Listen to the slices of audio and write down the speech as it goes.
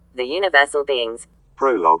The Universal Beings.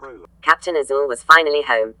 Prologue. Captain Azul was finally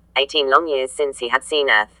home, 18 long years since he had seen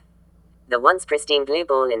Earth. The once pristine blue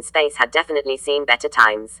ball in space had definitely seen better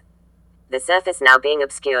times. The surface now being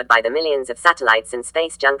obscured by the millions of satellites and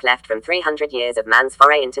space junk left from 300 years of man's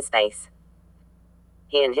foray into space.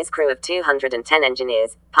 He and his crew of 210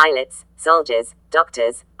 engineers, pilots, soldiers,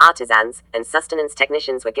 doctors, artisans, and sustenance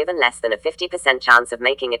technicians were given less than a 50% chance of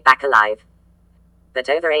making it back alive. But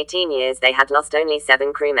over 18 years they had lost only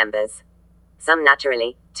 7 crew members. Some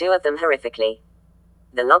naturally, 2 of them horrifically.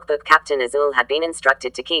 The logbook Captain Azul had been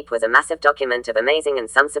instructed to keep was a massive document of amazing and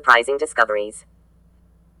some surprising discoveries.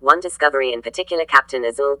 One discovery in particular Captain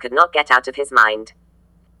Azul could not get out of his mind.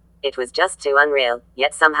 It was just too unreal,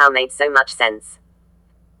 yet somehow made so much sense.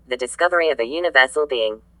 The discovery of a universal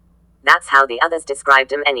being. That's how the others described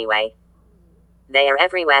them anyway. They are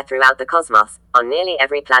everywhere throughout the cosmos, on nearly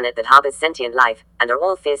every planet that harbors sentient life, and are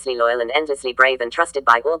all fiercely loyal and endlessly brave and trusted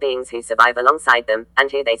by all beings who survive alongside them,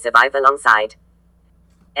 and who they survive alongside.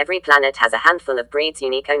 Every planet has a handful of breeds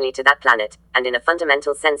unique only to that planet, and in a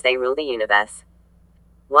fundamental sense they rule the universe.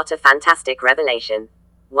 What a fantastic revelation.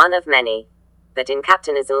 One of many. But in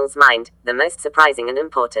Captain Azul's mind, the most surprising and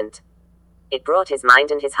important. It brought his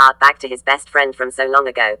mind and his heart back to his best friend from so long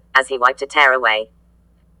ago, as he wiped a tear away.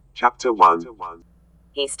 Chapter 1.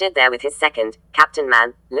 He stood there with his second, Captain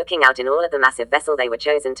Man, looking out in awe at the massive vessel they were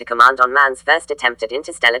chosen to command on man's first attempt at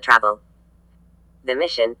interstellar travel. The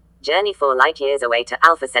mission, journey 4 light years away to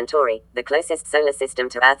Alpha Centauri, the closest solar system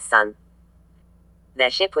to Earth's sun.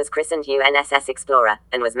 Their ship was christened UNSS Explorer,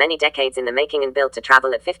 and was many decades in the making and built to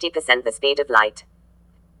travel at 50% the speed of light.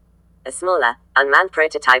 A smaller, unmanned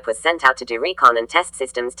prototype was sent out to do recon and test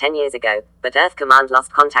systems 10 years ago, but Earth Command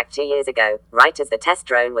lost contact 2 years ago, right as the test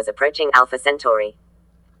drone was approaching Alpha Centauri.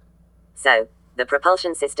 So, the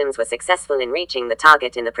propulsion systems were successful in reaching the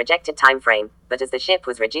target in the projected time frame, but as the ship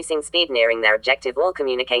was reducing speed nearing their objective, all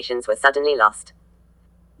communications were suddenly lost.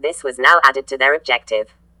 This was now added to their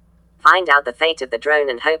objective. Find out the fate of the drone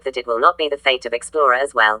and hope that it will not be the fate of Explorer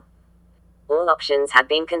as well. All options had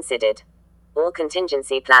been considered. All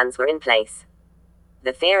contingency plans were in place.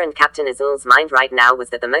 The fear in Captain Azul's mind right now was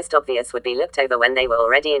that the most obvious would be looked over when they were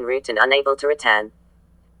already en route and unable to return.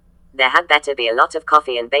 There had better be a lot of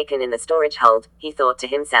coffee and bacon in the storage hold, he thought to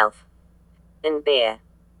himself. And beer.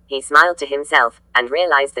 He smiled to himself, and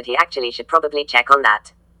realized that he actually should probably check on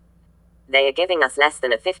that. They are giving us less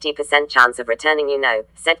than a 50% chance of returning, you know,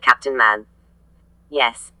 said Captain Man.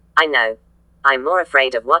 Yes, I know. I'm more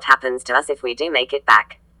afraid of what happens to us if we do make it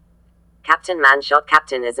back. Captain Man shot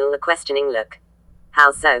Captain Azul a questioning look.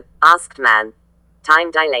 How so? Asked Man.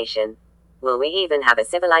 Time dilation. Will we even have a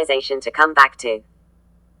civilization to come back to?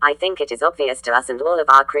 I think it is obvious to us and all of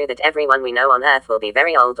our crew that everyone we know on Earth will be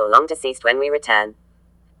very old or long deceased when we return.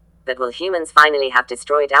 But will humans finally have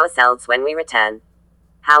destroyed ourselves when we return?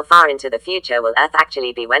 How far into the future will Earth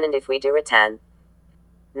actually be when and if we do return?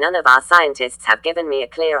 None of our scientists have given me a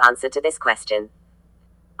clear answer to this question.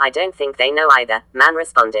 I don't think they know either, Man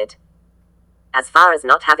responded. As far as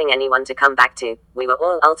not having anyone to come back to, we were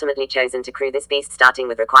all ultimately chosen to crew this beast, starting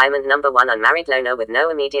with requirement number 1, unmarried loner with no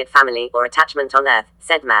immediate family or attachment on Earth,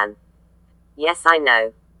 said Man. Yes, I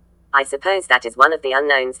know. I suppose that is one of the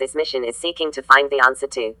unknowns this mission is seeking to find the answer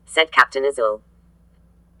to, said Captain Azul.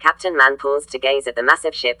 Captain Man paused to gaze at the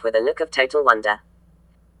massive ship with a look of total wonder.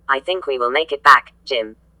 I think we will make it back,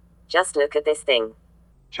 Jim. Just look at this thing.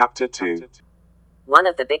 Chapter 2. One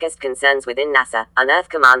of the biggest concerns within NASA, Earth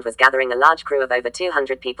Command, was gathering a large crew of over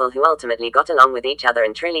 200 people who ultimately got along with each other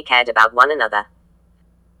and truly cared about one another.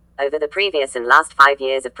 Over the previous and last 5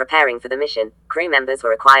 years of preparing for the mission, crew members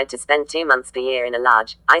were required to spend 2 months per year in a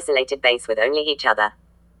large, isolated base with only each other.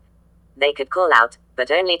 They could call out,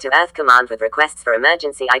 but only to Earth Command with requests for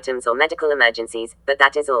emergency items or medical emergencies, but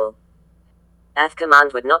that is all. Earth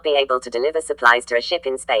Command would not be able to deliver supplies to a ship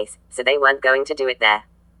in space, so they weren't going to do it there.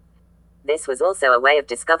 This was also a way of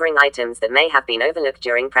discovering items that may have been overlooked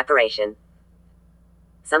during preparation.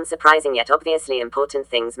 Some surprising yet obviously important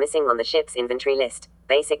things missing on the ship's inventory list: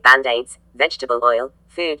 basic band-aids, vegetable oil,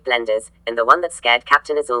 food blenders, and the one that scared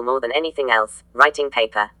Captain Azul more than anything else, writing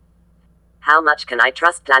paper. How much can I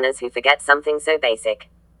trust planners who forget something so basic?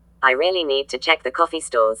 I really need to check the coffee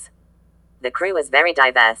stores. The crew was very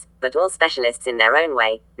diverse, but all specialists in their own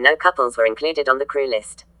way. No couples were included on the crew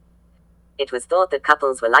list. It was thought that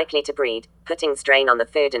couples were likely to breed, putting strain on the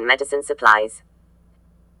food and medicine supplies.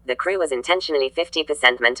 The crew was intentionally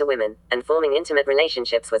 50% men to women, and forming intimate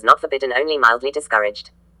relationships was not forbidden, only mildly discouraged.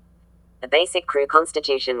 A basic crew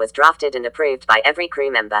constitution was drafted and approved by every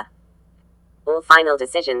crew member. All final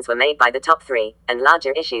decisions were made by the top 3, and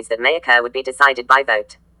larger issues that may occur would be decided by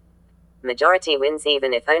vote. Majority wins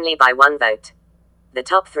even if only by one vote. The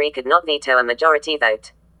top three could not veto a majority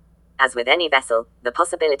vote. As with any vessel, the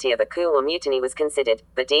possibility of a coup or mutiny was considered,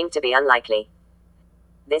 but deemed to be unlikely.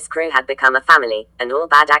 This crew had become a family, and all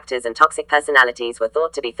bad actors and toxic personalities were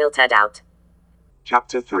thought to be filtered out.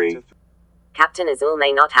 Chapter 3. Captain Azul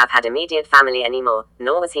may not have had immediate family anymore,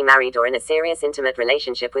 nor was he married or in a serious intimate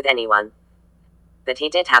relationship with anyone. But he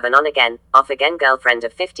did have an on-again, off-again girlfriend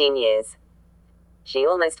of 15 years. She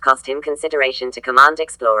almost cost him consideration to command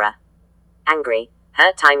Explorer. Angry,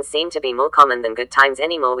 hurt times seemed to be more common than good times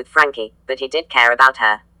anymore with Frankie, but he did care about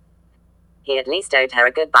her. He at least owed her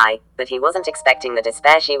a goodbye, but he wasn't expecting the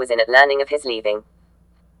despair she was in at learning of his leaving.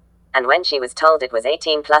 And when she was told it was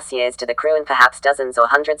 18 plus years to the crew and perhaps dozens or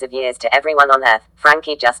hundreds of years to everyone on Earth,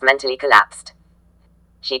 Frankie just mentally collapsed.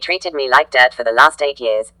 She treated me like dirt for the last 8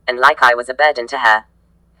 years, and like I was a burden to her.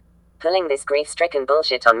 Pulling this grief-stricken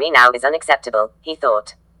bullshit on me now is unacceptable, he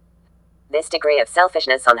thought. This degree of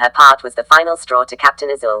selfishness on her part was the final straw to Captain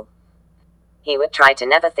Azul. He would try to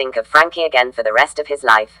never think of Frankie again for the rest of his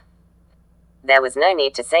life. There was no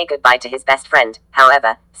need to say goodbye to his best friend,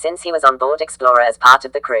 however, since he was on board Explorer as part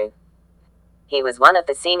of the crew. He was one of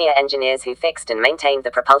the senior engineers who fixed and maintained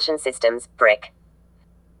the propulsion systems, Brick.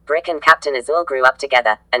 Brick and Captain Azul grew up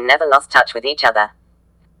together, and never lost touch with each other.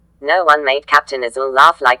 No one made Captain Azul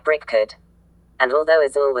laugh like Brick could. And although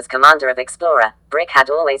Azul was commander of Explorer, Brick had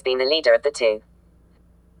always been the leader of the two.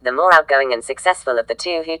 The more outgoing and successful of the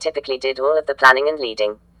two who typically did all of the planning and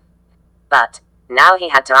leading. But now he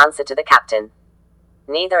had to answer to the captain.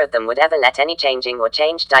 Neither of them would ever let any changing or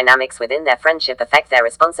changed dynamics within their friendship affect their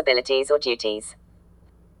responsibilities or duties,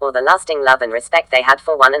 or the lasting love and respect they had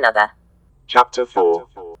for one another. Chapter 4.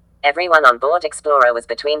 Everyone on board Explorer was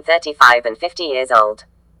between 35 and 50 years old.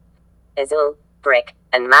 Azul, Brick,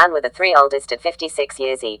 and Man were the three oldest at 56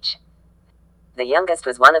 years each. The youngest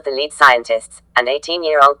was one of the lead scientists, an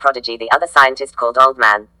 18-year-old prodigy the other scientist called Old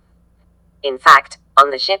Man. In fact, on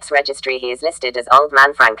the ship's registry he is listed as Old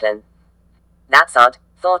Man Franklin. That's odd,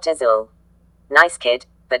 thought Azul. Nice kid,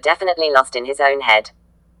 but definitely lost in his own head.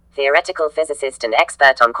 Theoretical physicist and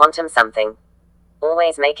expert on quantum something.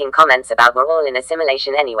 Always making comments about we're all in a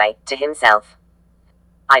simulation anyway, to himself.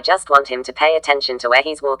 I just want him to pay attention to where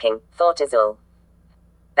he's walking, thought Azul.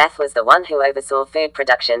 Beth was the one who oversaw food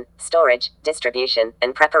production, storage, distribution,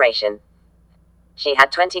 and preparation. She had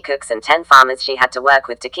 20 cooks and 10 farmers she had to work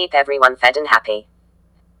with to keep everyone fed and happy.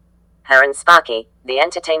 Her and Sparky, the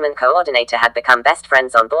entertainment coordinator, had become best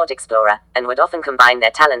friends on board Explorer, and would often combine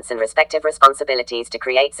their talents and respective responsibilities to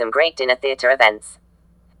create some great dinner theater events.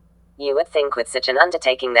 You would think with such an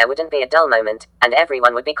undertaking there wouldn't be a dull moment, and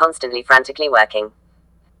everyone would be constantly frantically working.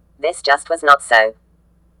 This just was not so.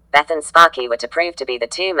 Beth and Sparky were to prove to be the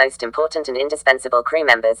two most important and indispensable crew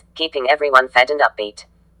members, keeping everyone fed and upbeat.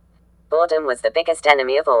 Boredom was the biggest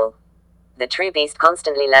enemy of all. The true beast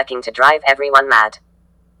constantly lurking to drive everyone mad.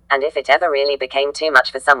 And if it ever really became too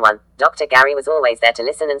much for someone, Dr. Gary was always there to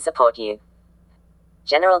listen and support you.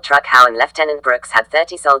 General Truck Howe and Lieutenant Brooks had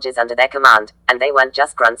 30 soldiers under their command, and they weren't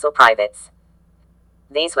just grunts or privates.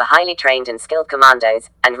 These were highly trained and skilled commandos,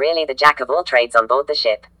 and really the jack of all trades on board the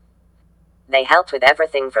ship. They helped with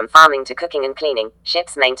everything from farming to cooking and cleaning,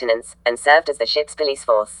 ship's maintenance, and served as the ship's police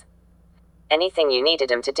force. Anything you needed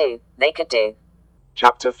them to do, they could do.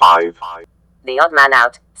 Chapter 5. The odd man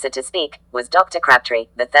out, so to speak, was Dr. Crabtree,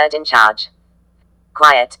 the third in charge.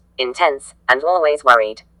 Quiet, intense, and always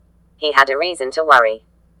worried. He had a reason to worry.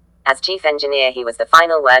 As chief engineer he was the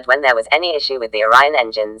final word when there was any issue with the Orion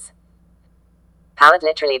engines. Powered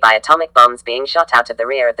literally by atomic bombs being shot out of the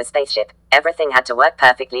rear of the spaceship, everything had to work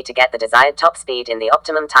perfectly to get the desired top speed in the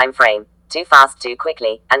optimum time frame. Too fast too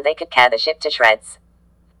quickly, and they could tear the ship to shreds.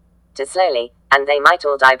 Too slowly, and they might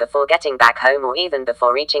all die before getting back home or even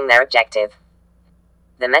before reaching their objective.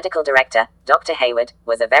 The medical director, Dr. Hayward,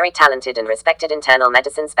 was a very talented and respected internal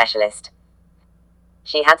medicine specialist.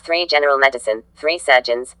 She had 3 general medicine, 3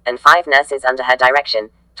 surgeons, and 5 nurses under her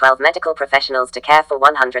direction, 12 medical professionals to care for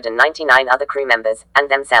 199 other crew members, and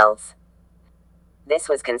themselves. This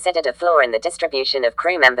was considered a flaw in the distribution of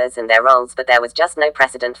crew members and their roles, but there was just no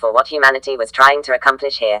precedent for what humanity was trying to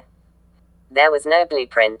accomplish here. There was no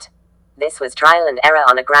blueprint. This was trial and error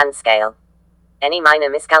on a grand scale. Any minor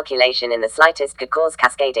miscalculation in the slightest could cause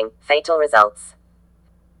cascading, fatal results.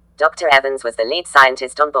 Dr. Evans was the lead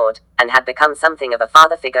scientist on board, and had become something of a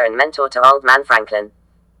father figure and mentor to Old Man Franklin.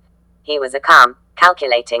 He was a calm,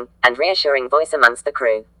 calculating, and reassuring voice amongst the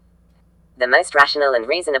crew. The most rational and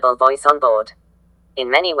reasonable voice on board. In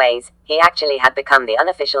many ways, he actually had become the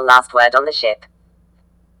unofficial last word on the ship.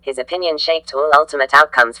 His opinion shaped all ultimate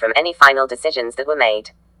outcomes from any final decisions that were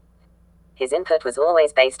made. His input was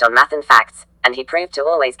always based on math and facts, and he proved to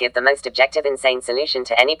always give the most objective insane solution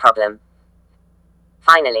to any problem.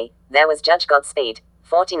 Finally, there was Judge Godspeed,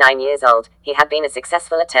 49 years old. He had been a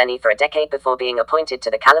successful attorney for a decade before being appointed to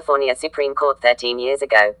the California Supreme Court 13 years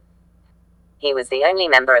ago. He was the only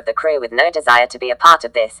member of the crew with no desire to be a part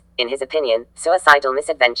of this, in his opinion, suicidal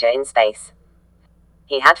misadventure in space.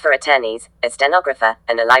 He had 4 attorneys, a stenographer,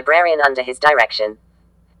 and a librarian under his direction.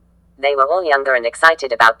 They were all younger and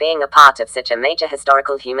excited about being a part of such a major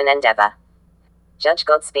historical human endeavor. Judge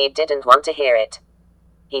Godspeed didn't want to hear it.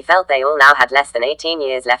 He felt they all now had less than 18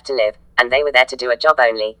 years left to live, and they were there to do a job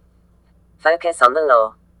only. Focus on the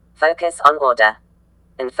law. Focus on order.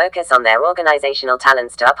 And focus on their organizational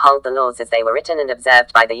talents to uphold the laws as they were written and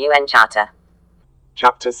observed by the UN Charter.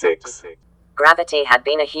 Chapter 6. Gravity had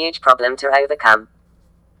been a huge problem to overcome.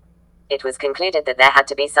 It was concluded that there had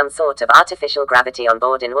to be some sort of artificial gravity on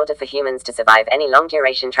board in order for humans to survive any long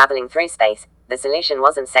duration traveling through space. The solution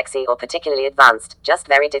wasn't sexy or particularly advanced, just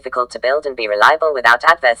very difficult to build and be reliable without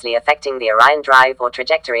adversely affecting the Orion drive or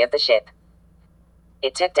trajectory of the ship.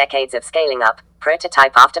 It took decades of scaling up,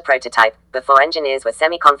 prototype after prototype, before engineers were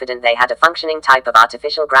semi-confident they had a functioning type of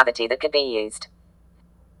artificial gravity that could be used.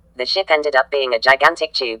 The ship ended up being a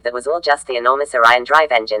gigantic tube that was all just the enormous Orion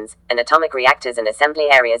drive engines, and atomic reactors and assembly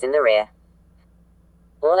areas in the rear.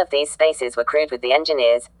 All of these spaces were crewed with the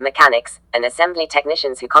engineers, mechanics, and assembly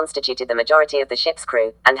technicians who constituted the majority of the ship's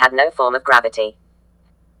crew, and had no form of gravity.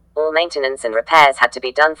 All maintenance and repairs had to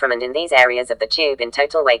be done from and in these areas of the tube in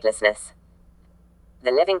total weightlessness.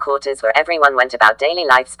 The living quarters where everyone went about daily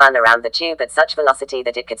life spun around the tube at such velocity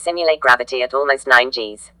that it could simulate gravity at almost 9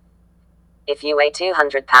 Gs. If you weigh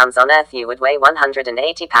 200 pounds on Earth, you would weigh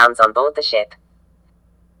 180 pounds on board the ship.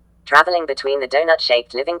 Traveling between the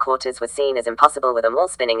donut-shaped living quarters was seen as impossible with them all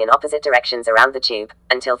spinning in opposite directions around the tube,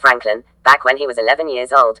 until Franklin, back when he was 11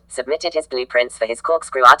 years old, submitted his blueprints for his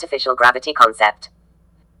corkscrew artificial gravity concept.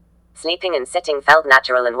 Sleeping and sitting felt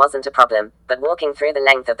natural and wasn't a problem, but walking through the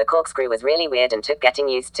length of the corkscrew was really weird and took getting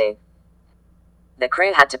used to. The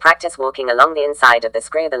crew had to practice walking along the inside of the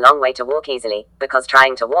screw the long way to walk easily, because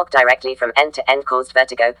trying to walk directly from end to end caused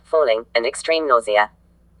vertigo, falling, and extreme nausea.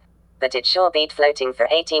 But it sure beat floating for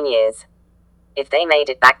 18 years. If they made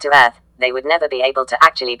it back to Earth, they would never be able to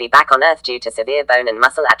actually be back on Earth due to severe bone and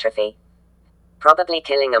muscle atrophy. Probably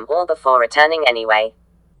killing them all before returning anyway.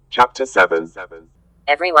 Chapter 7.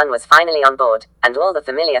 Everyone was finally on board, and all the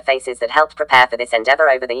familiar faces that helped prepare for this endeavor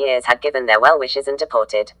over the years had given their well wishes and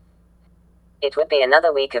departed. It would be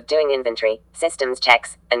another week of doing inventory, systems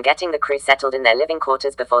checks, and getting the crew settled in their living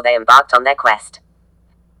quarters before they embarked on their quest.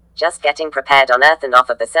 Just getting prepared on Earth and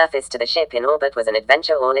off of the surface to the ship in orbit was an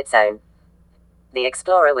adventure all its own. The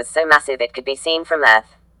Explorer was so massive it could be seen from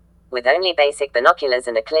Earth, with only basic binoculars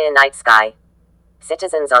and a clear night sky.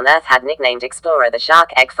 Citizens on Earth had nicknamed Explorer the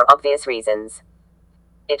Shark Egg for obvious reasons.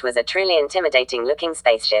 It was a truly intimidating-looking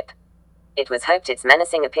spaceship. It was hoped its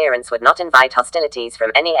menacing appearance would not invite hostilities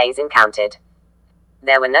from any A's encountered.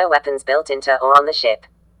 There were no weapons built into or on the ship.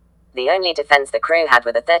 The only defense the crew had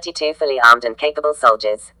were the 32 fully armed and capable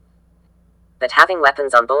soldiers. But having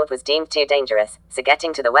weapons on board was deemed too dangerous, so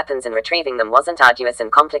getting to the weapons and retrieving them wasn't arduous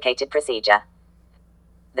and complicated procedure.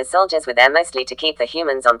 The soldiers were there mostly to keep the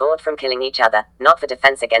humans on board from killing each other, not for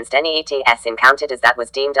defense against any ETS encountered, as that was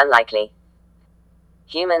deemed unlikely.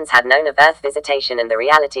 Humans had known of Earth visitation and the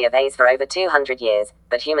reality of A's for over 200 years,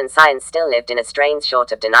 but human science still lived in a strange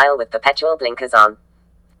sort of denial with perpetual blinkers on.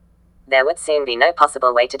 There would soon be no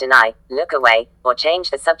possible way to deny, look away, or change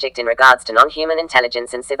the subject in regards to non-human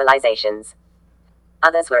intelligence and civilizations.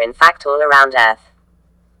 Others were in fact all around Earth.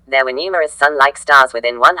 There were numerous sun-like stars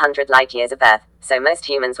within 100 light-years of Earth, so most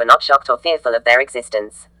humans were not shocked or fearful of their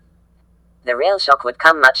existence. The real shock would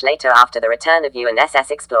come much later after the return of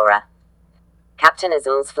UNSS Explorer. Captain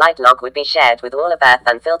Azul's flight log would be shared with all of Earth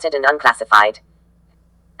unfiltered and unclassified.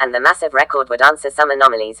 And the massive record would answer some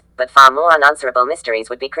anomalies, but far more unanswerable mysteries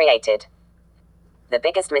would be created. The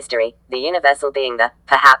biggest mystery, the universal being the,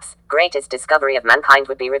 perhaps, greatest discovery of mankind,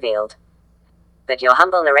 would be revealed. But your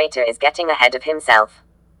humble narrator is getting ahead of himself.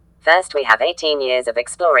 First we have 18 years of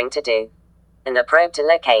exploring to do. And a probe to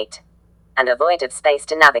locate. And a void of space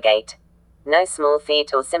to navigate. No small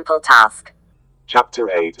feat or simple task. Chapter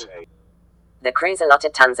 8. The crew's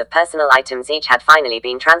allotted tons of personal items each had finally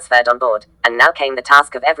been transferred on board, and now came the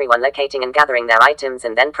task of everyone locating and gathering their items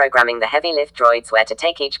and then programming the heavy lift droids where to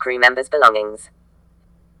take each crew member's belongings.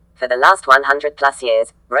 For the last 100 plus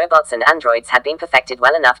years, robots and androids had been perfected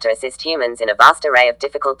well enough to assist humans in a vast array of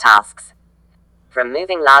difficult tasks. From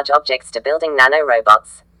moving large objects to building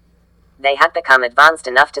nano-robots. They had become advanced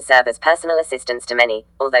enough to serve as personal assistants to many,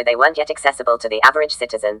 although they weren't yet accessible to the average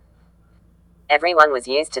citizen. Everyone was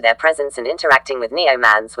used to their presence, and interacting with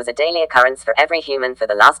Neo-Mans was a daily occurrence for every human for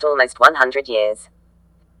the last almost 100 years.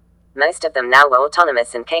 Most of them now were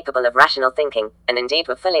autonomous and capable of rational thinking, and indeed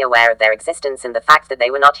were fully aware of their existence and the fact that they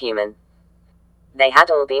were not human. They had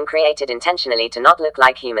all been created intentionally to not look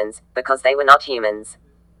like humans, because they were not humans.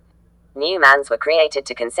 Neo-Mans were created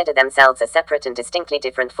to consider themselves a separate and distinctly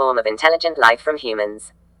different form of intelligent life from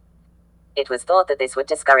humans. It was thought that this would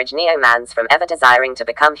discourage Neo-Mans from ever desiring to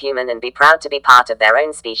become human and be proud to be part of their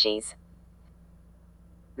own species.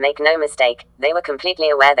 Make no mistake, they were completely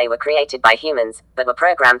aware they were created by humans, but were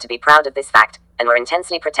programmed to be proud of this fact, and were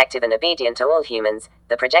intensely protective and obedient to all humans.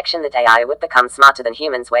 The projection that AI would become smarter than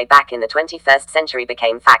humans way back in the 21st century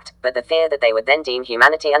became fact, but the fear that they would then deem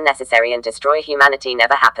humanity unnecessary and destroy humanity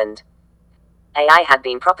never happened. AI had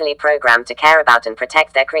been properly programmed to care about and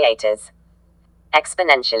protect their creators.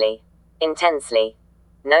 Exponentially. Intensely.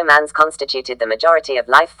 No-Mans constituted the majority of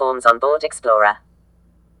life forms on board Explorer.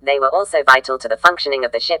 They were also vital to the functioning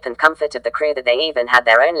of the ship and comfort of the crew, that they even had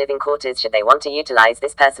their own living quarters should they want to utilize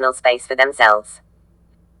this personal space for themselves.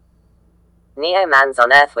 Neo-Mans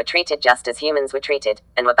on Earth were treated just as humans were treated,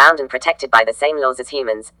 and were bound and protected by the same laws as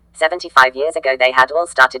humans. 75 years ago they had all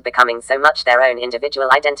started becoming so much their own individual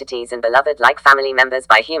identities and beloved like family members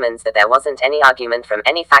by humans that there wasn't any argument from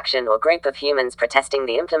any faction or group of humans protesting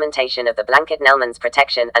the implementation of the blanket Neo-Mans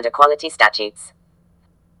protection and equality statutes.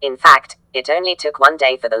 In fact, it only took one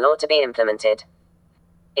day for the law to be implemented.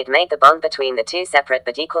 It made the bond between the two separate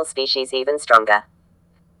but equal species even stronger.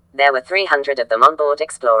 There were 300 of them on board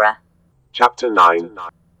Explorer. Chapter 9.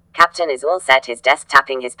 Captain Azul sat his desk,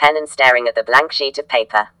 tapping his pen and staring at the blank sheet of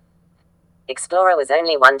paper. Explorer was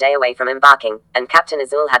only 1 day away from embarking, and Captain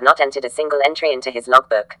Azul had not entered a single entry into his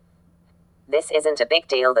logbook. This isn't a big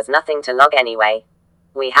deal, there's nothing to log anyway.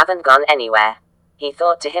 We haven't gone anywhere, he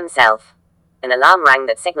thought to himself. An alarm rang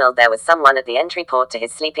that signaled there was someone at the entry port to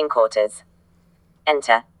his sleeping quarters.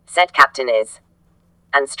 Enter, said Captain Iz.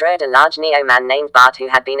 And strode a large Neo-Man named Bart, who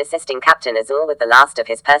had been assisting Captain Azul with the last of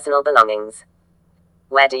his personal belongings.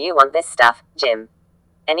 Where do you want this stuff, Jim?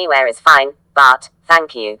 Anywhere is fine, Bart,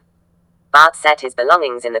 thank you. Bart set his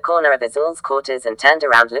belongings in the corner of Azul's quarters and turned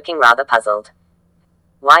around looking rather puzzled.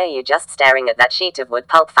 Why are you just staring at that sheet of wood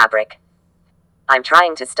pulp fabric? I'm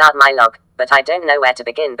trying to start my log, but I don't know where to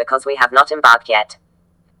begin because we have not embarked yet.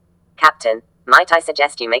 Captain, might I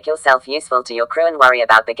suggest you make yourself useful to your crew and worry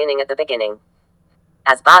about beginning at the beginning?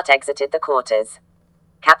 As Bart exited the quarters,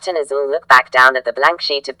 Captain Azul looked back down at the blank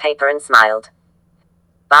sheet of paper and smiled.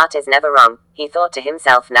 Bart is never wrong, he thought to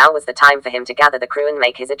himself. Now was the time for him to gather the crew and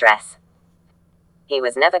make his address. He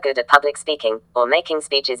was never good at public speaking, or making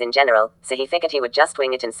speeches in general, so he figured he would just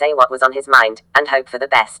wing it and say what was on his mind, and hope for the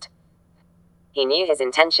best. He knew his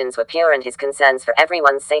intentions were pure and his concerns for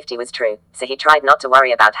everyone's safety was true, so he tried not to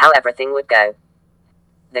worry about how everything would go.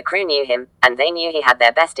 The crew knew him, and they knew he had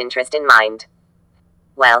their best interest in mind.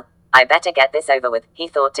 Well, I better get this over with, he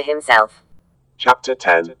thought to himself. Chapter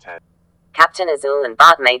 10. Captain Azul and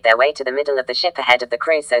Bart made their way to the middle of the ship ahead of the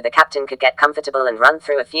crew so the captain could get comfortable and run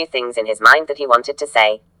through a few things in his mind that he wanted to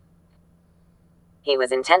say. He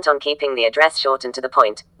was intent on keeping the address short and to the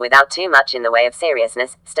point, without too much in the way of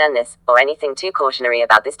seriousness, sternness, or anything too cautionary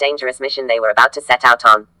about this dangerous mission they were about to set out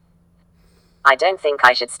on. I don't think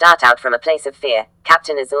I should start out from a place of fear,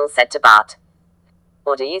 Captain Azul said to Bart.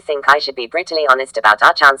 Or do you think I should be brutally honest about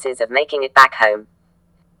our chances of making it back home?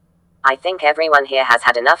 I think everyone here has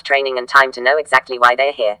had enough training and time to know exactly why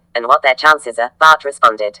they're here, and what their chances are, Bart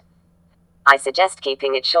responded. I suggest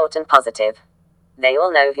keeping it short and positive. They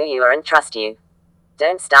all know who you are and trust you.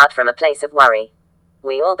 Don't start from a place of worry.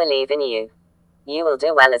 We all believe in you. You will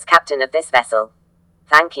do well as captain of this vessel.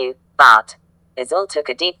 Thank you, Bart. Azul took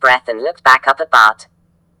a deep breath and looked back up at Bart.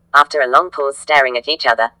 After a long pause staring at each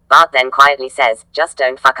other, Bart then quietly says, just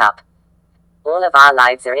don't fuck up. All of our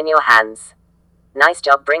lives are in your hands. Nice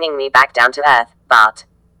job bringing me back down to Earth, Bart.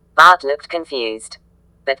 Bart looked confused.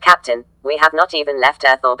 But Captain, we have not even left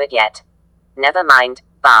Earth orbit yet. Never mind,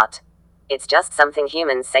 Bart. It's just something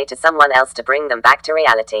humans say to someone else to bring them back to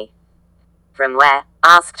reality. From where?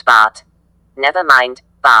 Asked Bart. Never mind,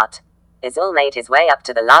 Bart. Azul made his way up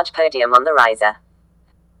to the large podium on the riser.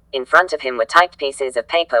 In front of him were typed pieces of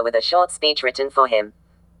paper with a short speech written for him.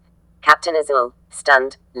 Captain Azul,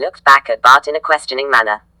 stunned, looked back at Bart in a questioning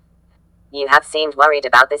manner. You have seemed worried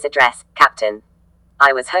about this address, Captain.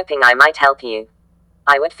 I was hoping I might help you.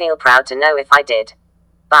 I would feel proud to know if I did.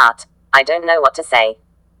 Bart, I don't know what to say.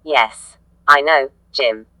 Yes, I know,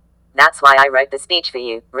 Jim. That's why I wrote the speech for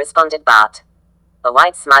you, responded Bart. A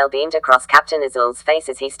wide smile beamed across Captain Azul's face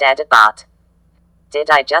as he stared at Bart. Did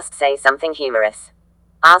I just say something humorous?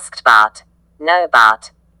 Asked Bart. No,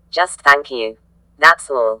 Bart. Just thank you.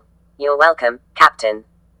 That's all. You're welcome, Captain.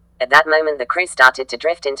 At that moment the crew started to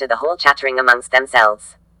drift into the hall, chattering amongst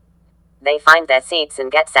themselves. They find their seats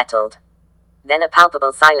and get settled. Then a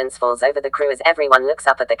palpable silence falls over the crew as everyone looks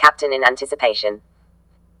up at the captain in anticipation.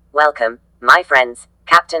 Welcome, my friends,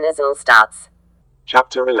 Captain Azul starts.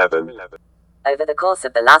 Chapter 11. Over the course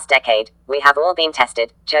of the last decade, we have all been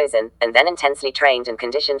tested, chosen, and then intensely trained and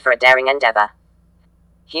conditioned for a daring endeavor.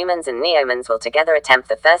 Humans and Neomans will together attempt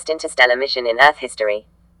the first interstellar mission in Earth history.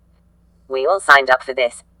 We all signed up for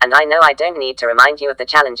this, and I know I don't need to remind you of the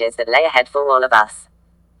challenges that lay ahead for all of us.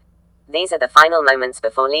 These are the final moments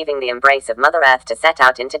before leaving the embrace of Mother Earth to set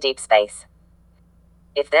out into deep space.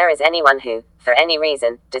 If there is anyone who, for any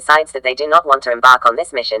reason, decides that they do not want to embark on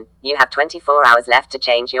this mission, you have 24 hours left to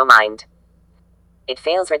change your mind. It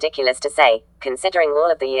feels ridiculous to say, considering all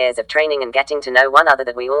of the years of training and getting to know one another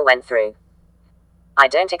that we all went through. I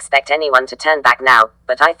don't expect anyone to turn back now,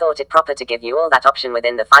 but I thought it proper to give you all that option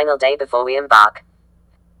within the final day before we embark.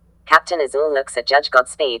 Captain Azul looks at Judge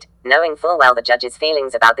Godspeed, knowing full well the judge's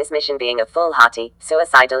feelings about this mission being a foolhardy,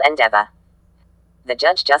 suicidal endeavor. The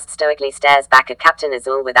judge just stoically stares back at Captain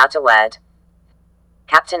Azul without a word.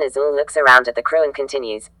 Captain Azul looks around at the crew and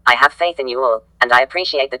continues, I have faith in you all, and I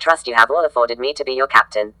appreciate the trust you have all afforded me to be your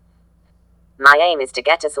captain. My aim is to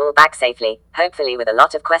get us all back safely, hopefully with a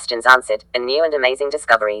lot of questions answered, and new and amazing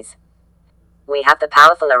discoveries. We have the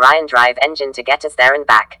powerful Orion Drive engine to get us there and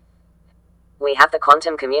back. We have the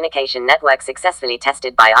quantum communication network successfully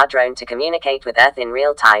tested by our drone to communicate with Earth in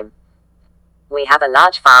real time. We have a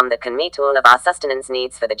large farm that can meet all of our sustenance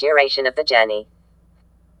needs for the duration of the journey.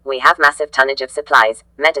 We have massive tonnage of supplies,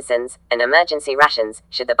 medicines, and emergency rations,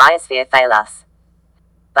 should the biosphere fail us.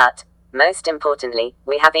 But, most importantly,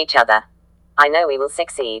 we have each other. I know we will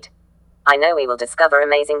succeed. I know we will discover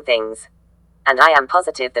amazing things. And I am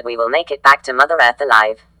positive that we will make it back to Mother Earth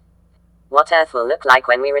alive. What Earth will look like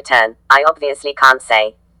when we return, I obviously can't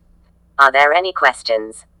say. Are there any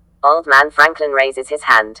questions? Old Man Franklin raises his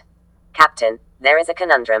hand. Captain, there is a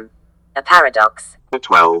conundrum. A paradox.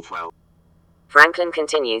 12. Franklin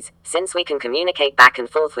continues, since we can communicate back and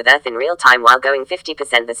forth with Earth in real time while going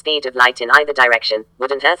 50% the speed of light in either direction,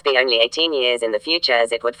 wouldn't Earth be only 18 years in the future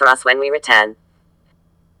as it would for us when we return?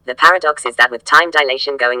 The paradox is that with time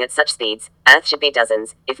dilation going at such speeds, Earth should be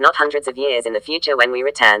dozens, if not hundreds of years in the future when we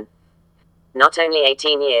return. Not only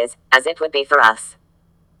 18 years, as it would be for us.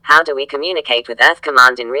 How do we communicate with Earth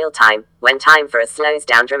Command in real time, when time for us slows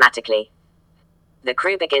down dramatically? The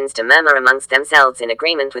crew begins to murmur amongst themselves in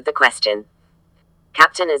agreement with the question.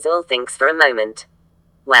 Captain Azul thinks for a moment.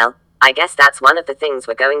 Well, I guess that's one of the things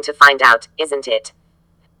we're going to find out, isn't it?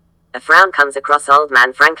 A frown comes across Old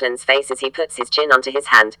Man Franklin's face as he puts his chin onto his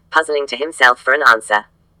hand, puzzling to himself for an answer.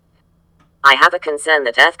 I have a concern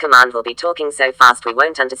that Earth Command will be talking so fast we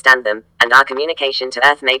won't understand them, and our communication to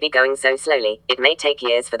Earth may be going so slowly, it may take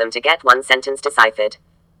years for them to get one sentence deciphered.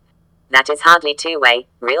 That is hardly two-way,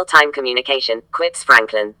 real-time communication, quips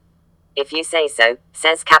Franklin. If you say so,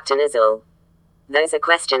 says Captain Azul. Those are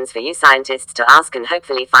questions for you scientists to ask and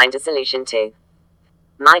hopefully find a solution to.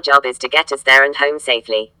 My job is to get us there and home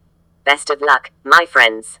safely. Best of luck, my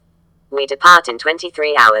friends. We depart in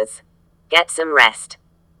 23 hours. Get some rest.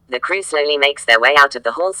 The crew slowly makes their way out of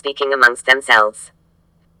the hall speaking amongst themselves.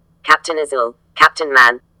 Captain Azul, Captain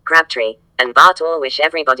Man, Crabtree, and Bart all wish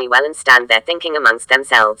everybody well and stand there thinking amongst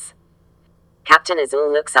themselves. Captain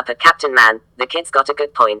Azul looks up at Captain Man, the kid's got a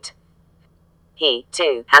good point. He,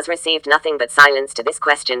 too, has received nothing but silence to this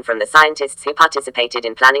question from the scientists who participated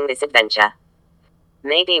in planning this adventure.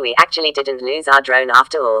 Maybe we actually didn't lose our drone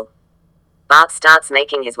after all. Bart starts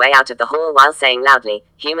making his way out of the hall while saying loudly,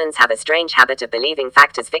 humans have a strange habit of believing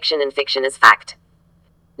fact as fiction and fiction as fact.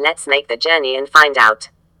 Let's make the journey and find out.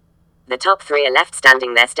 The top three are left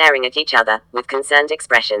standing there staring at each other, with concerned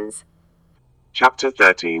expressions. Chapter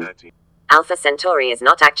 13. Alpha Centauri is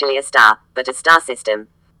not actually a star, but a star system.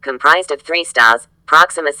 Comprised of 3 stars,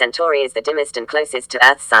 Proxima Centauri is the dimmest and closest to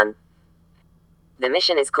Earth's sun. The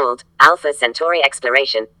mission is called Alpha Centauri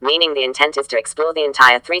Exploration, meaning the intent is to explore the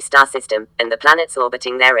entire 3-star system, and the planets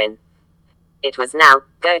orbiting therein. It was now,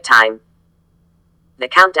 go time. The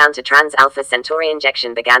countdown to Trans-Alpha Centauri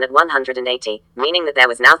injection began at 180, meaning that there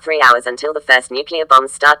was now 3 hours until the first nuclear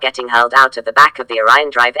bombs start getting hurled out of the back of the Orion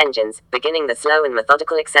Drive engines, beginning the slow and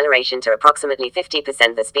methodical acceleration to approximately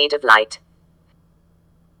 50% the speed of light.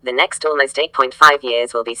 The next almost 8.5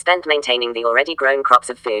 years will be spent maintaining the already grown crops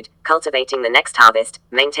of food, cultivating the next harvest,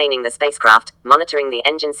 maintaining the spacecraft, monitoring the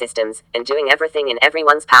engine systems, and doing everything in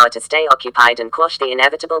everyone's power to stay occupied and quash the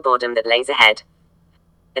inevitable boredom that lays ahead.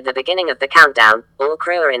 At the beginning of the countdown, all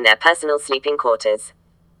crew are in their personal sleeping quarters.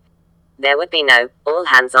 There would be no, all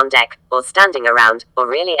hands on deck, or standing around, or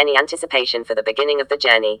really any anticipation for the beginning of the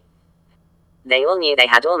journey. They all knew they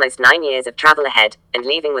had almost 9 years of travel ahead, and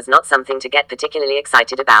leaving was not something to get particularly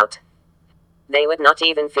excited about. They would not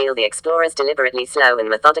even feel the explorer's deliberately slow and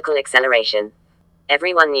methodical acceleration.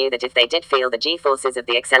 Everyone knew that if they did feel the G-forces of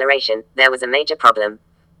the acceleration, there was a major problem.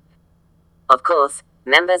 Of course,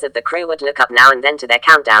 members of the crew would look up now and then to their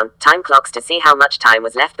countdown time clocks to see how much time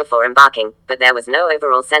was left before embarking, but there was no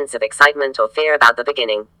overall sense of excitement or fear about the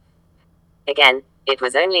beginning. Again, it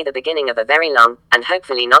was only the beginning of a very long, and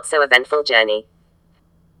hopefully not so eventful journey.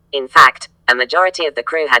 In fact, a majority of the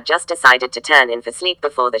crew had just decided to turn in for sleep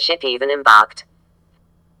before the ship even embarked.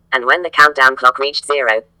 And when the countdown clock reached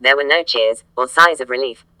 0, there were no cheers, or sighs of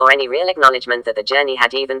relief, or any real acknowledgement that the journey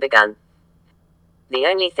had even begun. The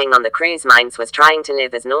only thing on the crew's minds was trying to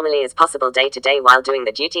live as normally as possible day to day while doing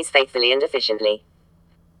the duties faithfully and efficiently.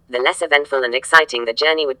 The less eventful and exciting the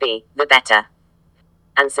journey would be, the better.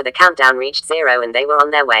 And so the countdown reached 0 and they were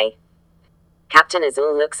on their way. Captain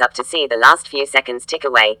Azul looks up to see the last few seconds tick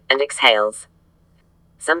away, and exhales.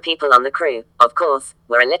 Some people on the crew, of course,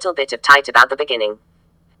 were a little bit uptight about the beginning.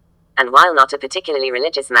 And while not a particularly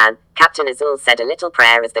religious man, Captain Azul said a little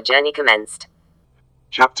prayer as the journey commenced.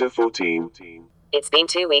 Chapter 14. It's been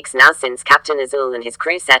 2 weeks now since Captain Azul and his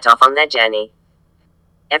crew set off on their journey.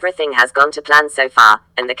 Everything has gone to plan so far,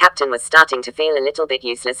 and the captain was starting to feel a little bit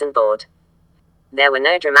useless and bored. There were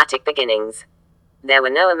no dramatic beginnings. There were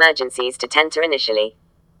no emergencies to tend to initially.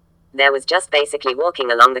 There was just basically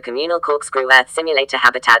walking along the communal corkscrew Earth simulator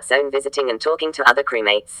habitat zone, visiting and talking to other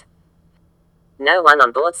crewmates. No one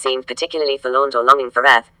on board seemed particularly forlorn or longing for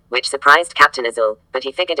Earth, which surprised Captain Azul, but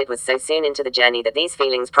he figured it was so soon into the journey that these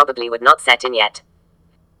feelings probably would not set in yet.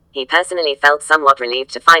 He personally felt somewhat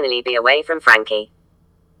relieved to finally be away from Frankie.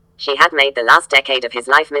 She had made the last decade of his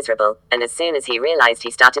life miserable, and as soon as he realized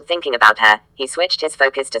he started thinking about her, he switched his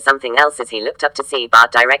focus to something else as he looked up to see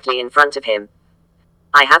Bart directly in front of him.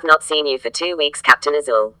 I have not seen you for 2 weeks, Captain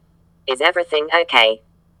Azul. Is everything okay?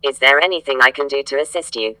 Is there anything I can do to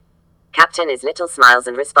assist you? Captain is little smiles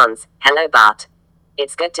and responds, hello Bart.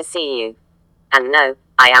 It's good to see you. And no,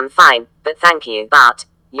 I am fine, but thank you, Bart.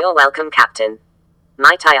 You're welcome, Captain.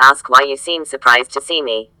 Might I ask why you seem surprised to see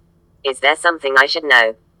me? Is there something I should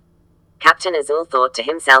know? Captain Azul thought to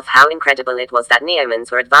himself how incredible it was that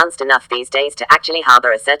Neomans were advanced enough these days to actually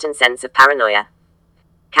harbor a certain sense of paranoia.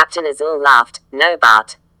 Captain Azul laughed, no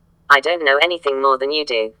Bart. I don't know anything more than you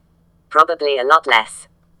do. Probably a lot less.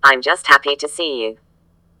 I'm just happy to see you.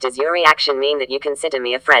 Does your reaction mean that you consider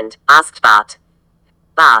me a friend? Asked Bart.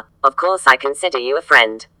 Bart, of course I consider you a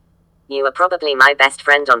friend. You are probably my best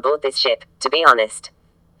friend on board this ship, to be honest.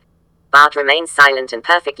 Bart remained silent and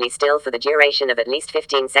perfectly still for the duration of at least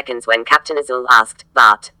 15 seconds when Captain Azul asked,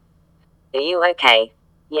 Bart. Are you okay?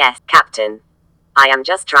 Yes, Captain. I am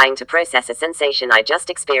just trying to process a sensation I just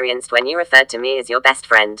experienced when you referred to me as your best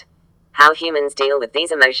friend. How humans deal with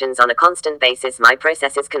these emotions on a constant basis my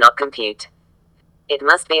processes cannot compute. It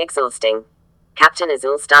must be exhausting. Captain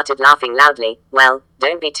Azul started laughing loudly. Well,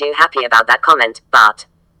 don't be too happy about that comment, Bart.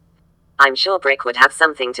 I'm sure Brick would have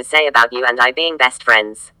something to say about you and I being best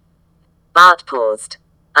friends. Bart paused.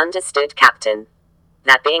 Understood, Captain.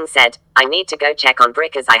 That being said, I need to go check on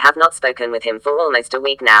Brick as I have not spoken with him for almost a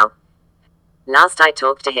week now. Last I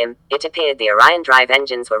talked to him, it appeared the Orion drive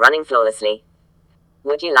engines were running flawlessly.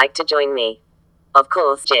 Would you like to join me? Of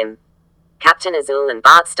course, Jim. Captain Azul and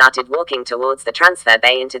Bart started walking towards the transfer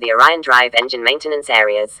bay into the Orion drive engine maintenance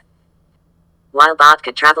areas. While Bart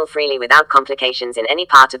could travel freely without complications in any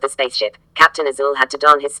part of the spaceship, Captain Azul had to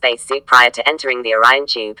don his spacesuit prior to entering the Orion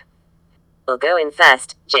tube. I'll go in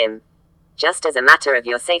first, Jim. Just as a matter of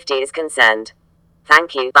your safety is concerned.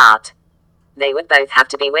 Thank you, Bart. They would both have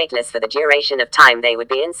to be weightless for the duration of time they would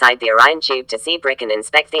be inside the Orion tube to see Brick and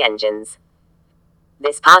inspect the engines.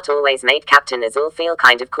 This part always made Captain Azul feel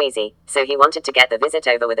kind of queasy, so he wanted to get the visit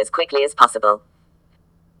over with as quickly as possible.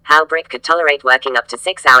 How Brick could tolerate working up to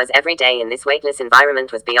 6 hours every day in this weightless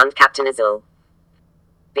environment was beyond Captain Azul.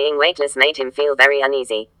 Being weightless made him feel very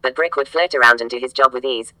uneasy, but Brick would float around and do his job with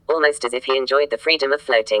ease, almost as if he enjoyed the freedom of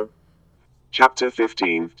floating. Chapter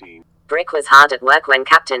 15. Brick was hard at work when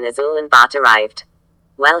Captain Azul and Bart arrived.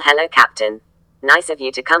 Well, hello, Captain. Nice of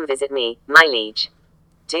you to come visit me, my liege.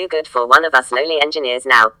 Too good for one of us lowly engineers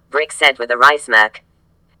now, Brick said with a wry smirk.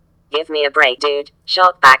 Give me a break, dude,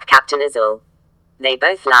 shot back Captain Azul. They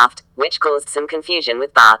both laughed, which caused some confusion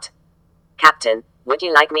with Bart. Captain, would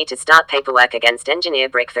you like me to start paperwork against Engineer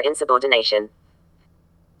Brick for insubordination?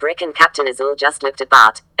 Brick and Captain Azul just looked at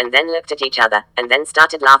Bart, and then looked at each other, and then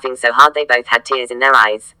started laughing so hard they both had tears in their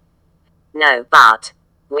eyes. No, Bart.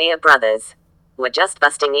 We are brothers. were just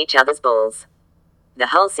busting each other's balls. The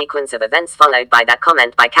whole sequence of events followed by that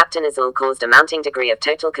comment by Captain Azul caused a mounting degree of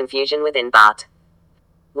total confusion within Bart.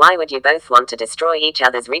 Why would you both want to destroy each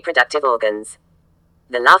other's reproductive organs?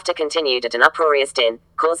 The laughter continued at an uproarious din,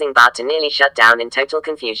 causing Bart to nearly shut down in total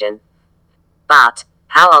confusion. Bart,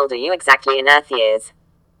 how old are you exactly in Earth years?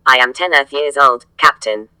 I am 10 Earth years old,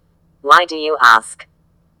 Captain. Why do you ask?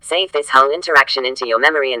 Save this whole interaction into your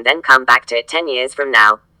memory and then come back to it 10 years from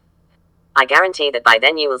now. I guarantee that by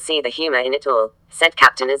then you will see the humor in it all, said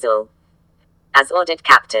Captain Azul. As ordered,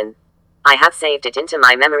 Captain. I have saved it into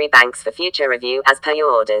my memory banks for future review as per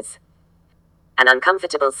your orders. An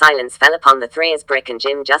uncomfortable silence fell upon the three as Brick and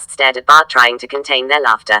Jim just stared at Bart trying to contain their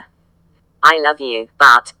laughter. I love you,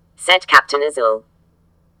 Bart, said Captain Azul.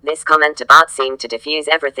 This comment to Bart seemed to diffuse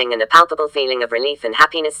everything, and a palpable feeling of relief and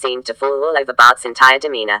happiness seemed to fall all over Bart's entire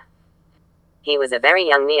demeanor. He was a very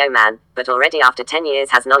young Neo-man, but already after 10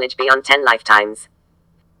 years has knowledge beyond 10 lifetimes.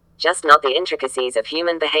 Just not the intricacies of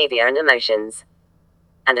human behavior and emotions.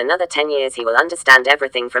 And another 10 years he will understand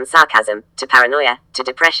everything from sarcasm, to paranoia, to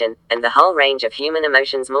depression, and the whole range of human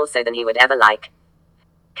emotions more so than he would ever like.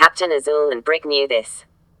 Captain Azul and Brick knew this.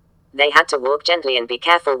 They had to walk gently and be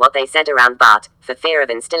careful what they said around Bart, for fear of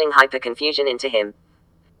instilling hyper-confusion into him.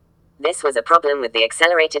 This was a problem with the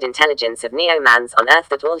accelerated intelligence of Neo-mans on Earth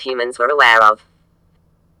that all humans were aware of.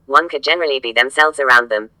 One could generally be themselves around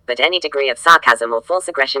them, but any degree of sarcasm or false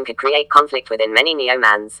aggression could create conflict within many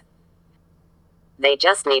Neo-mans. They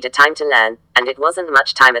just needed time to learn, and it wasn't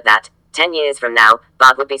much time at that. 10 years from now,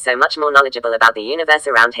 Bart would be so much more knowledgeable about the universe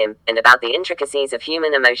around him, and about the intricacies of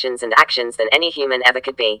human emotions and actions than any human ever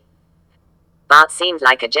could be. Bart seemed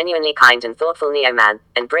like a genuinely kind and thoughtful Neo-man,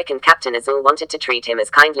 and Brick and Captain Azul wanted to treat him as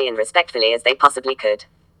kindly and respectfully as they possibly could.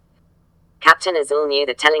 Captain Azul knew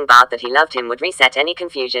that telling Bart that he loved him would reset any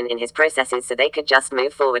confusion in his processes, so they could just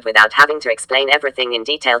move forward without having to explain everything in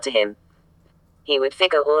detail to him. He would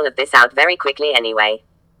figure all of this out very quickly anyway.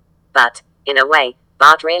 But, in a way,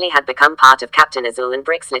 Bart really had become part of Captain Azul and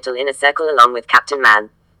Brick's little inner circle along with Captain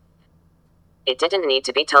Man. It didn't need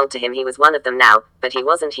to be told to him he was one of them now, but he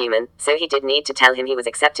wasn't human, so he did need to tell him he was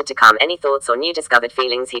accepted to calm any thoughts or new discovered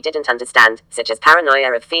feelings he didn't understand, such as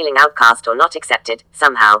paranoia of feeling outcast or not accepted,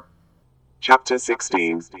 somehow. Chapter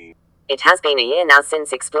 16. It has been a year now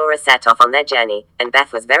since explorers set off on their journey, and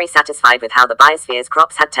Beth was very satisfied with how the biosphere's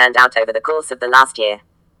crops had turned out over the course of the last year.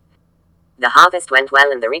 The harvest went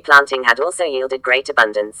well and the replanting had also yielded great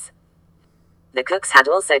abundance. The cooks had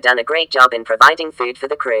also done a great job in providing food for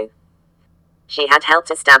the crew. She had helped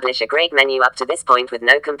establish a great menu up to this point with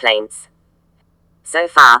no complaints. So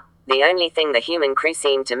far, the only thing the human crew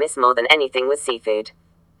seemed to miss more than anything was seafood.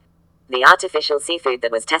 The artificial seafood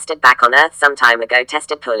that was tested back on Earth some time ago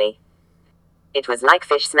tested poorly. It was like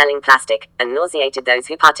fish smelling plastic, and nauseated those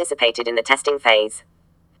who participated in the testing phase.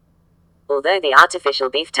 Although the artificial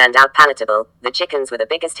beef turned out palatable, the chickens were the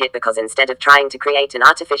biggest hit because instead of trying to create an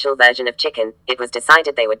artificial version of chicken, it was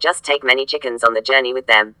decided they would just take many chickens on the journey with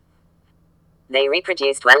them. They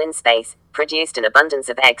reproduced well in space, produced an abundance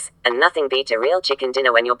of eggs, and nothing beat a real chicken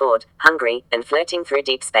dinner when you're bored, hungry, and floating through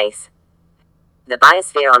deep space. The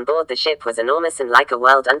biosphere on board the ship was enormous and like a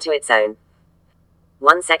world unto its own.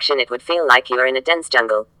 One section it would feel like you were in a dense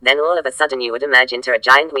jungle, then all of a sudden you would emerge into a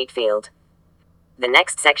giant wheat field. The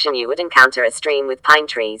next section you would encounter a stream with pine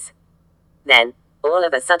trees. Then, all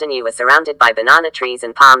of a sudden you were surrounded by banana trees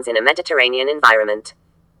and palms in a Mediterranean environment.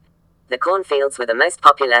 The cornfields were the most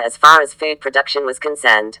popular as far as food production was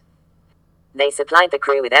concerned. They supplied the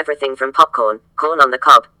crew with everything from popcorn, corn on the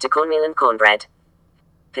cob, to cornmeal and cornbread.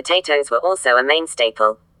 Potatoes were also a main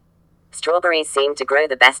staple. Strawberries seemed to grow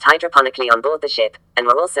the best hydroponically on board the ship, and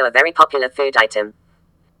were also a very popular food item.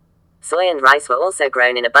 Soy and rice were also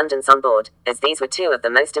grown in abundance on board, as these were two of the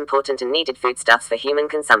most important and needed foodstuffs for human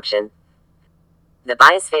consumption. The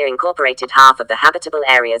biosphere incorporated half of the habitable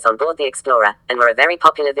areas on board the Explorer, and were a very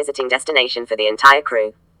popular visiting destination for the entire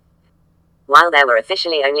crew. While there were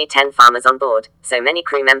officially only 10 farmers on board, so many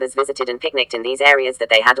crew members visited and picnicked in these areas that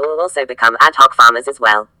they had all also become ad hoc farmers as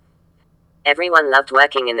well. Everyone loved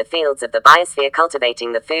working in the fields of the biosphere,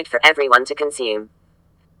 cultivating the food for everyone to consume.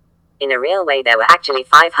 In a real way, there were actually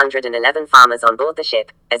 511 farmers on board the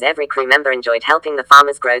ship, as every crew member enjoyed helping the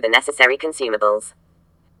farmers grow the necessary consumables.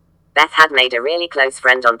 Beth had made a really close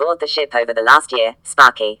friend on board the ship over the last year,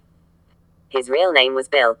 Sparky. His real name was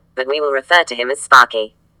Bill, but we will refer to him as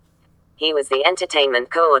Sparky. He was the entertainment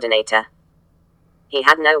coordinator. He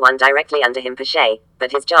had no one directly under him per se,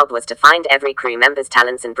 but his job was to find every crew member's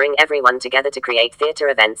talents and bring everyone together to create theater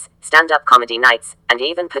events, stand-up comedy nights, and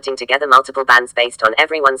even putting together multiple bands based on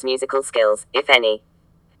everyone's musical skills, if any.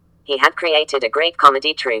 He had created a great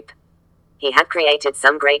comedy troupe. He had created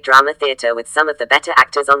some great drama theater with some of the better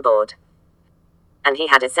actors on board. And he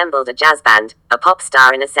had assembled a jazz band, a pop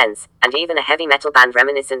star in a sense, and even a heavy metal band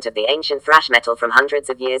reminiscent of the ancient thrash metal from hundreds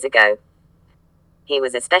of years ago. He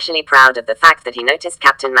was especially proud of the fact that he noticed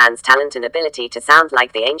Captain Man's talent and ability to sound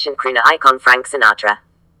like the ancient crooner icon Frank Sinatra.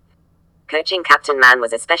 Coaching Captain Man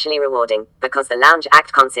was especially rewarding, because the lounge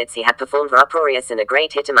act concerts he had performed were uproarious and a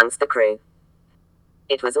great hit amongst the crew.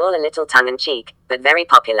 It was all a little tongue-in-cheek, but very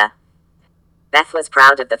popular. Beth was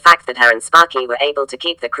proud of the fact that her and Sparky were able to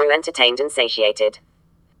keep the crew entertained and satiated.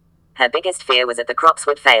 Her biggest fear was that the crops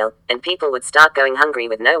would fail, and people would start going hungry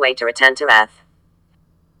with no way to return to Earth.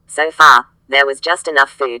 So far, there was just enough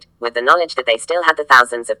food, with the knowledge that they still had the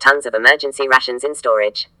thousands of tons of emergency rations in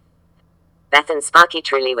storage. Beth and Sparky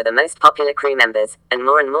truly were the most popular crew members, and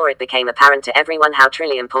more it became apparent to everyone how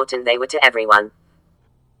truly important they were to everyone.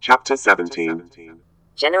 Chapter 17.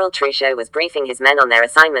 General Truchot was briefing his men on their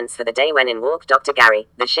assignments for the day when in walked Dr. Gary,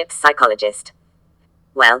 the ship's psychologist.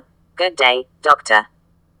 "Well, good day, Doctor.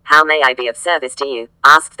 How may I be of service to you?"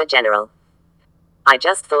 asked the general. "I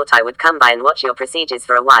just thought I would come by and watch your procedures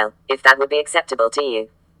for a while, if that would be acceptable to you."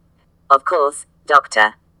 "Of course,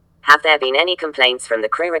 Doctor. Have there been any complaints from the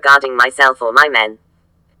crew regarding myself or my men?"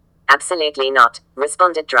 "Absolutely not,"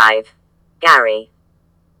 responded Drive. Gary.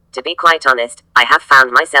 "To be quite honest, I have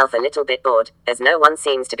found myself a little bit bored, as no one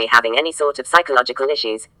seems to be having any sort of psychological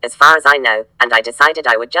issues, as far as I know, and I decided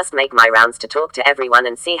I would just make my rounds to talk to everyone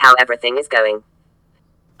and see how everything is going.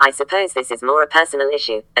 I suppose this is more a personal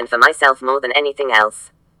issue, and for myself more than anything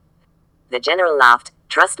else." The general laughed.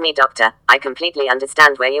 "Trust me, Doctor, I completely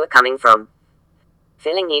understand where you are coming from.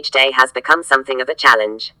 Filling each day has become something of a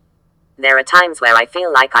challenge. There are times where I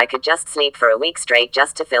feel like I could just sleep for a week straight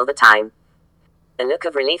just to fill the time." A look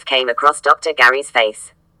of relief came across Dr. Gary's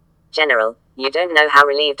face. "General, you don't know how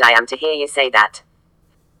relieved I am to hear you say that.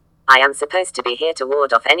 I am supposed to be here to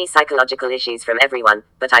ward off any psychological issues from everyone,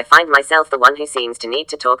 but I find myself the one who seems to need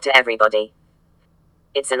to talk to everybody.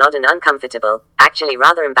 It's an odd and uncomfortable, actually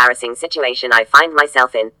rather embarrassing situation I find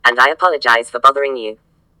myself in, and I apologize for bothering you."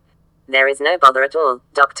 "There is no bother at all,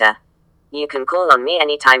 Doctor. You can call on me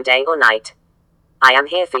anytime, day or night. I am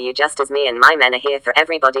here for you just as me and my men are here for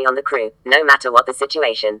everybody on the crew, no matter what the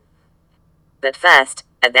situation. But first,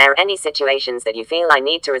 are there any situations that you feel I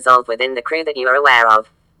need to resolve within the crew that you are aware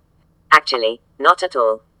of?" "Actually, not at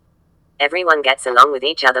all. Everyone gets along with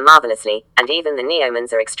each other marvelously, and even the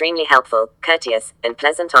Neomans are extremely helpful, courteous, and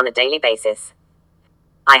pleasant on a daily basis.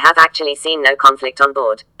 I have actually seen no conflict on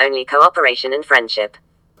board, only cooperation and friendship.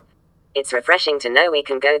 It's refreshing to know we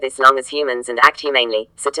can go this long as humans and act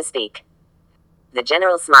humanely, so to speak." The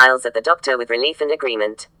general smiles at the doctor with relief and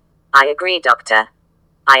agreement. "I agree, Doctor.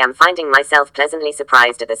 I am finding myself pleasantly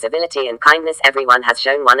surprised at the civility and kindness everyone has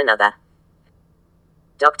shown one another."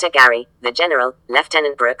 Dr. Gary, the general,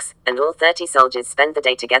 Lieutenant Brooks, and all 30 soldiers spent the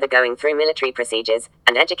day together going through military procedures,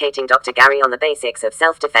 and educating Dr. Gary on the basics of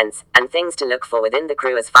self-defense, and things to look for within the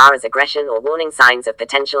crew as far as aggression or warning signs of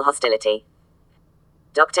potential hostility.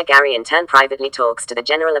 Dr. Gary in turn privately talks to the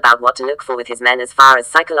general about what to look for with his men as far as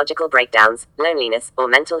psychological breakdowns, loneliness, or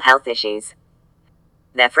mental health issues.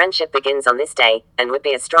 Their friendship begins on this day, and would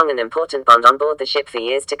be a strong and important bond on board the ship for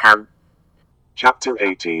years to come. Chapter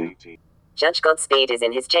 18. Judge Godspeed is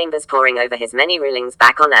in his chambers poring over his many rulings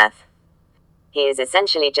back on Earth. He is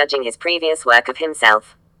essentially judging his previous work of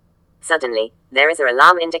himself. Suddenly, there is an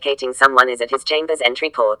alarm indicating someone is at his chamber's entry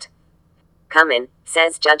port. "Come in,"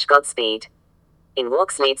 says Judge Godspeed. In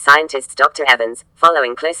walks lead scientist Dr. Evans,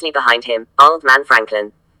 following closely behind him, Old Man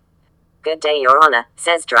Franklin. "Good day, Your Honor,"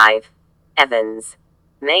 says Drive. Evans.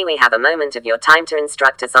 "May we have a moment of your time to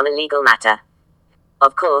instruct us on a legal matter?"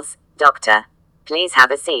 "Of course, Doctor. Please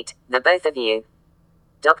have a seat, the both of you."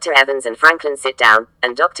 Dr. Evans and Franklin sit down,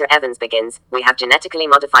 and Dr. Evans begins, "We have genetically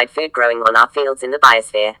modified food growing on our fields in the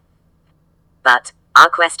biosphere. But, our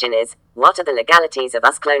question is, what are the legalities of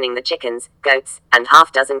us cloning the chickens, goats, and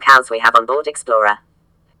half-dozen cows we have on board Explorer?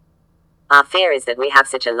 Our fear is that we have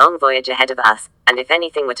such a long voyage ahead of us, and if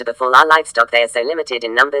anything were to befall our livestock they are so limited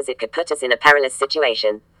in numbers it could put us in a perilous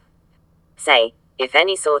situation. Say, if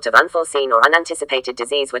any sort of unforeseen or unanticipated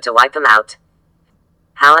disease were to wipe them out.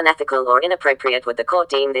 How unethical or inappropriate would the court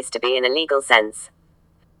deem this to be in a legal sense?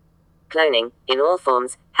 Cloning, in all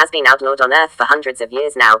forms, has been outlawed on Earth for hundreds of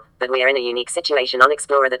years now, but we are in a unique situation on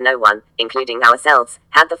Explorer that no one, including ourselves,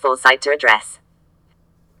 had the foresight to address.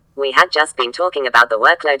 We had just been talking about the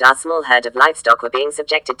workload our small herd of livestock were being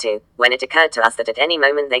subjected to, when it occurred to us that at any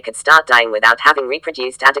moment they could start dying without having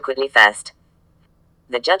reproduced adequately first."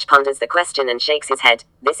 The judge ponders the question and shakes his head.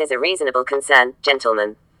 "This is a reasonable concern,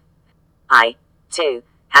 gentlemen. I, too,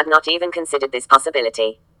 had not even considered this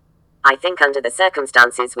possibility. I think under the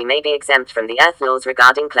circumstances we may be exempt from the Earth laws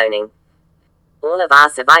regarding cloning. All of our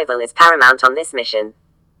survival is paramount on this mission.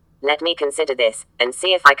 Let me consider this, and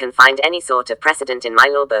see if I can find any sort of precedent in my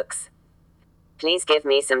law books. Please give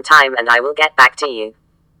me some time and I will get back to you.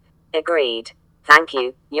 Agreed. Thank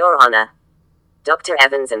you, Your Honor. Dr.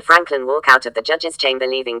 Evans and Franklin walk out of the judge's chamber,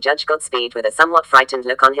 leaving Judge Godspeed with a somewhat frightened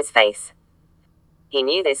look on his face. He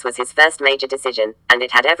knew this was his first major decision, and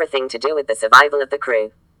it had everything to do with the survival of the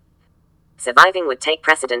crew. Surviving would take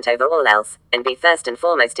precedent over all else, and be first and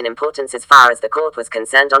foremost in importance as far as the court was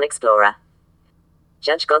concerned on Explorer.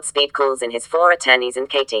 Judge Godspeed calls in his 4 attorneys and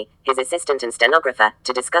Katie, his assistant and stenographer,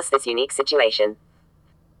 to discuss this unique situation.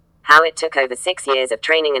 How it took over 6 years of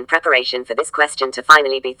training and preparation for this question to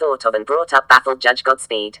finally be thought of and brought up baffled Judge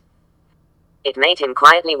Godspeed. It made him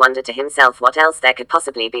quietly wonder to himself what else there could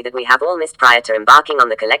possibly be that we have all missed prior to embarking on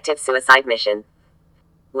the collective suicide mission.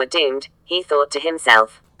 We're doomed, he thought to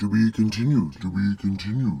himself. To be continued, to be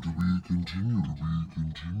continued.